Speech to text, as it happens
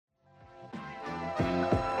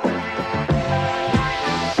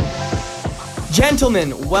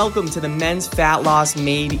Gentlemen, welcome to the Men's Fat Loss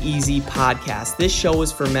Made Easy podcast. This show is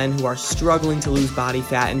for men who are struggling to lose body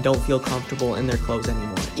fat and don't feel comfortable in their clothes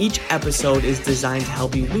anymore. Each episode is designed to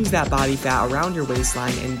help you lose that body fat around your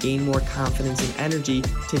waistline and gain more confidence and energy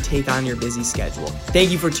to take on your busy schedule.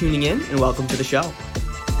 Thank you for tuning in and welcome to the show.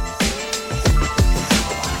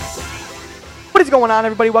 What is going on,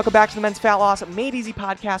 everybody? Welcome back to the Men's Fat Loss Made Easy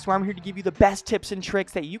podcast, where I'm here to give you the best tips and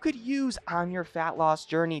tricks that you could use on your fat loss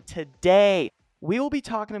journey. Today, we will be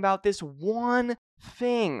talking about this one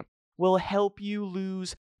thing will help you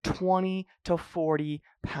lose 20 to 40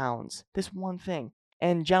 pounds. This one thing.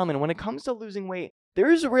 And gentlemen, when it comes to losing weight,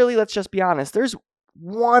 there's really, let's just be honest, there's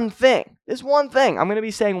one thing. This one thing. I'm going to be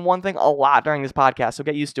saying one thing a lot during this podcast, so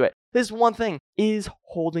get used to it. This one thing is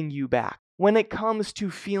holding you back. When it comes to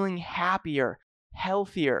feeling happier,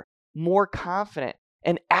 healthier, more confident,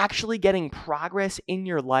 and actually getting progress in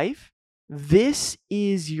your life, this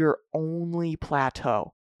is your only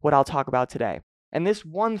plateau, what I'll talk about today. And this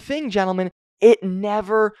one thing, gentlemen, it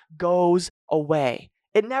never goes away.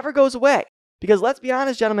 It never goes away. Because let's be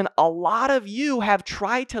honest, gentlemen, a lot of you have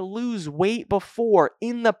tried to lose weight before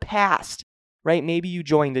in the past, right? Maybe you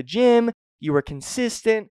joined the gym, you were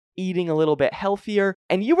consistent, eating a little bit healthier,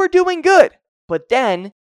 and you were doing good. But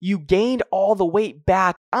then you gained all the weight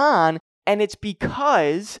back on, and it's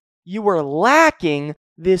because you were lacking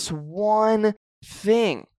this one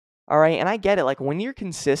thing, all right? And I get it. Like, when you're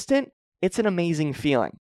consistent, it's an amazing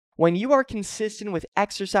feeling. When you are consistent with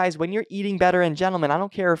exercise, when you're eating better, and gentlemen, I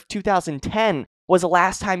don't care if 2010 was the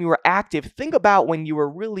last time you were active. Think about when you were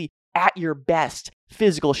really at your best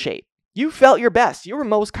physical shape. You felt your best. You were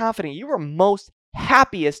most confident. You were most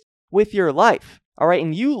happiest with your life, all right?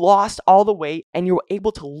 And you lost all the weight, and you were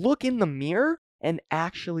able to look in the mirror and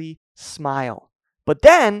actually smile. But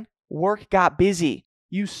then work got busy.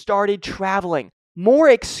 You started traveling. More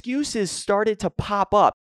excuses started to pop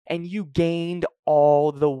up, and you gained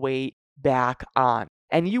all the weight back on.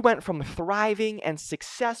 And you went from thriving and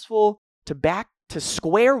successful to back to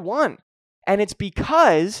square one. And it's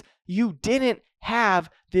because you didn't have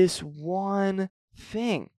this one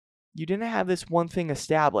thing. You didn't have this one thing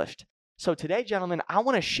established. So today, gentlemen, I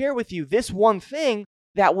want to share with you this one thing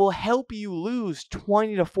that will help you lose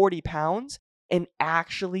 20 to 40 pounds and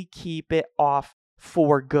actually keep it off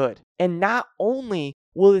for good. And not only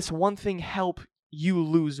will this one thing help you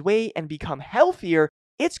lose weight and become healthier,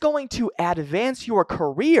 it's going to advance your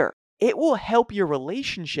career. It will help your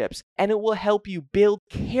relationships, and it will help you build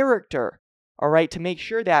character, all right, to make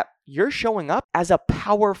sure that you're showing up as a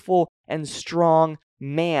powerful and strong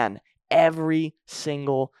man every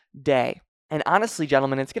single day. And honestly,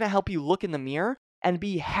 gentlemen, it's going to help you look in the mirror and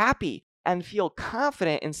be happy and feel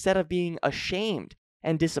confident instead of being ashamed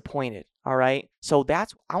and disappointed, all right? So I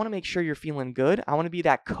want to make sure you're feeling good. I want to be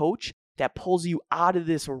that coach that pulls you out of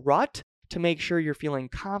this rut to make sure you're feeling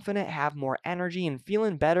confident, have more energy, and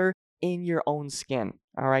feeling better in your own skin,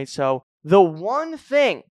 all right? So the one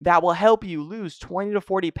thing that will help you lose 20 to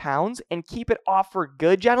 40 pounds and keep it off for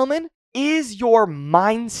good, gentlemen, is your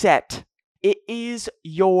mindset. It is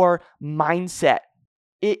your mindset.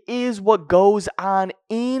 It is what goes on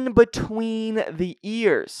in between the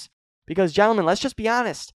ears. Because, gentlemen, let's just be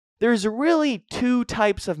honest. There's really two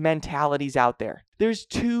types of mentalities out there. There's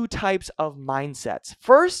two types of mindsets.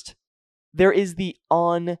 First, there is the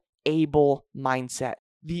unable mindset,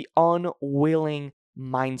 the unwilling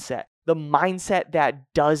mindset, the mindset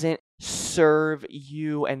that doesn't serve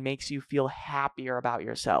you and makes you feel happier about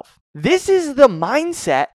yourself. This is the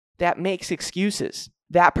mindset that makes excuses,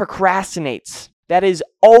 that procrastinates, that is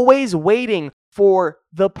always waiting for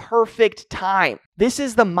the perfect time. This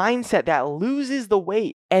is the mindset that loses the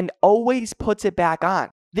weight and always puts it back on.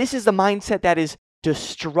 This is the mindset that is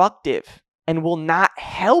destructive and will not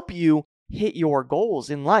help you hit your goals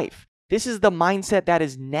in life. This is the mindset that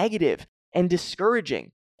is negative and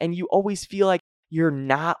discouraging, and you always feel like you're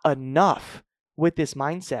not enough with this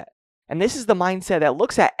mindset. And this is the mindset that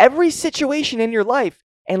looks at every situation in your life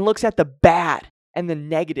and looks at the bad and the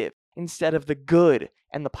negative instead of the good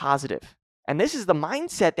and the positive. And this is the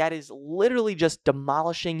mindset that is literally just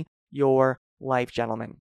demolishing your life,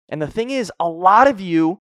 gentlemen. And the thing is, a lot of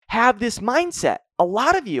you have this mindset. A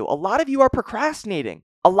lot of you are procrastinating.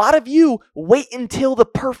 A lot of you wait until the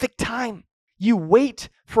perfect time. You wait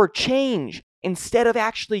for change instead of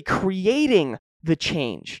actually creating the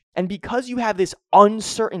change. And because you have this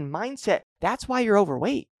uncertain mindset, that's why you're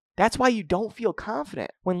overweight. That's why you don't feel confident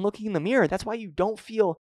when looking in the mirror. That's why you don't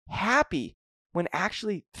feel happy when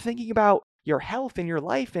actually thinking about your health and your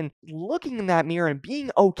life and looking in that mirror and being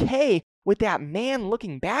okay with that man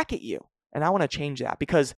looking back at you. And I want to change that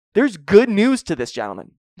because there's good news to this,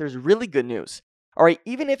 gentlemen. there's really good news. All right,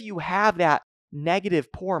 even if you have that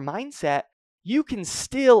negative, poor mindset, you can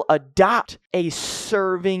still adopt a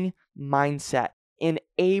serving mindset, an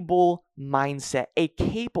able mindset, a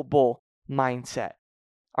capable mindset.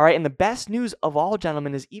 All right, and the best news of all,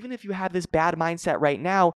 gentlemen, is even if you have this bad mindset right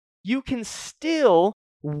now, you can still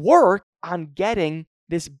work on getting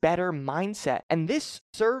this better mindset. And this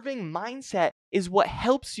serving mindset is what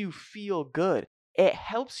helps you feel good. It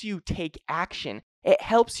helps you take action. It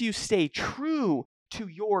helps you stay true to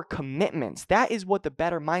your commitments. That is what the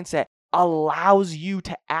better mindset allows you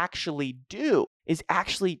to actually do, is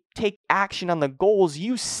actually take action on the goals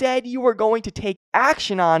you said you were going to take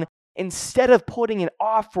action on, instead of putting it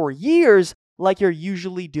off for years like you're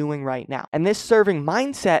usually doing right now. And this serving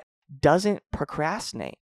mindset doesn't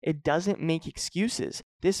procrastinate. It doesn't make excuses.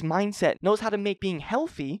 This mindset knows how to make being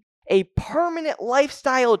healthy a permanent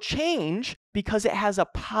lifestyle change because it has a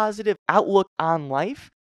positive outlook on life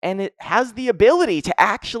and it has the ability to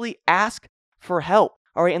actually ask for help.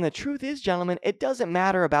 All right, and the truth is, gentlemen, it doesn't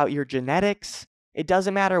matter about your genetics. It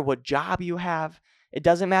doesn't matter what job you have. It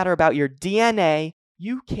doesn't matter about your DNA.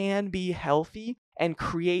 You can be healthy and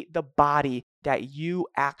create the body that you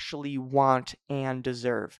actually want and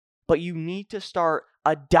deserve. But you need to start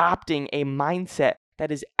adopting a mindset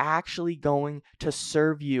that is actually going to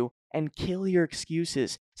serve you and kill your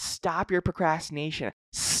excuses. Stop your procrastination.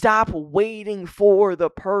 Stop waiting for the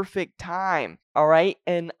perfect time. All right?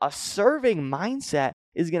 And a serving mindset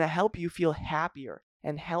is going to help you feel happier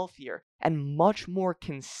and healthier and much more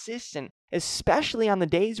consistent, especially on the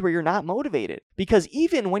days where you're not motivated. Because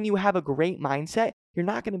even when you have a great mindset, you're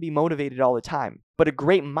not going to be motivated all the time. But a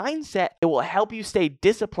great mindset, it will help you stay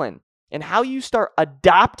disciplined. And how you start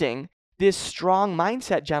adopting this strong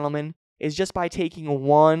mindset, gentlemen, is just by taking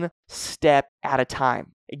one step at a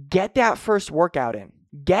time. Get that first workout in.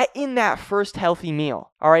 Get in that first healthy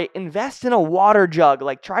meal. All right, invest in a water jug.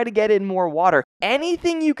 Like, try to get in more water.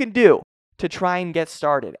 Anything you can do to try and get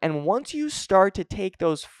started. And once you start to take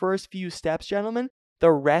those first few steps, gentlemen,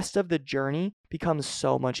 the rest of the journey becomes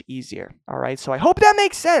so much easier. All right, so I hope that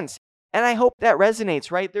makes sense. And I hope that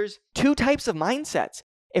resonates, right? There's two types of mindsets.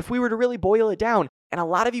 If we were to really boil it down, and a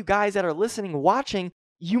lot of you guys that are listening, watching,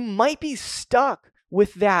 you might be stuck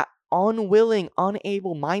with that unwilling,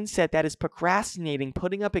 unable mindset that is procrastinating,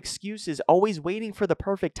 putting up excuses, always waiting for the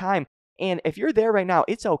perfect time. And if you're there right now,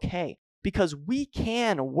 it's okay, because we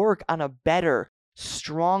can work on a better,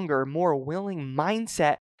 stronger, more willing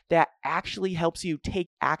mindset that actually helps you take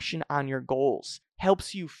action on your goals,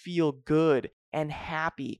 helps you feel good and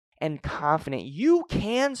happy and confident. You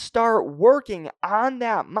can start working on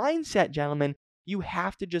that mindset, gentlemen. You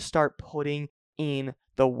have to just start putting in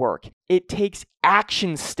the work. It takes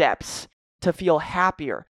action steps to feel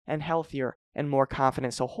happier and healthier and more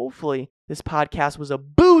confident. So hopefully this podcast was a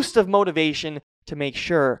boost of motivation to make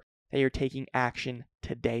sure that you're taking action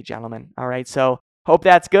today, gentlemen. All right, so hope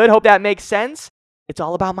that's good. Hope that makes sense. It's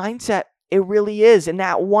all about mindset. It really is. And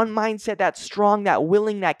that one mindset, that strong, that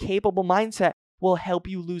willing, that capable mindset will help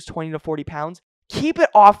you lose 20 to 40 pounds. Keep it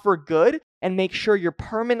off for good and make sure you're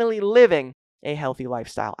permanently living a healthy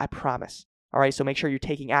lifestyle. I promise. All right, so make sure you're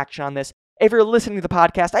taking action on this. If you're listening to the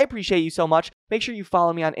podcast, I appreciate you so much. Make sure you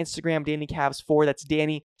follow me on Instagram, DannyCavs4. That's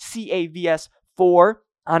Danny, CAVS4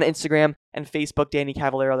 on Instagram, and Facebook, Danny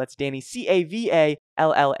Cavallaro. That's Danny,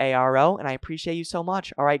 CAVALLARO. And I appreciate you so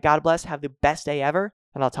much. All right, God bless. Have the best day ever,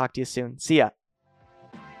 and I'll talk to you soon. See ya.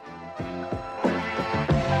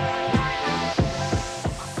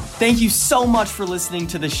 Thank you so much for listening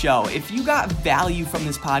to the show. If you got value from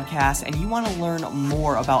this podcast and you want to learn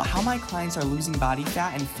more about how my clients are losing body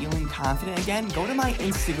fat and feeling confident again, go to my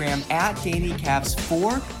Instagram at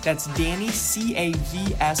DannyCavs4. That's Danny,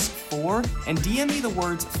 CAVS4, and DM me the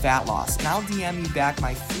words fat loss. And I'll DM you back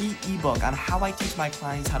my free ebook on how I teach my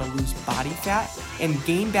clients how to lose body fat and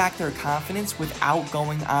gain back their confidence without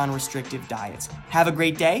going on restrictive diets. Have a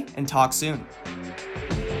great day and talk soon.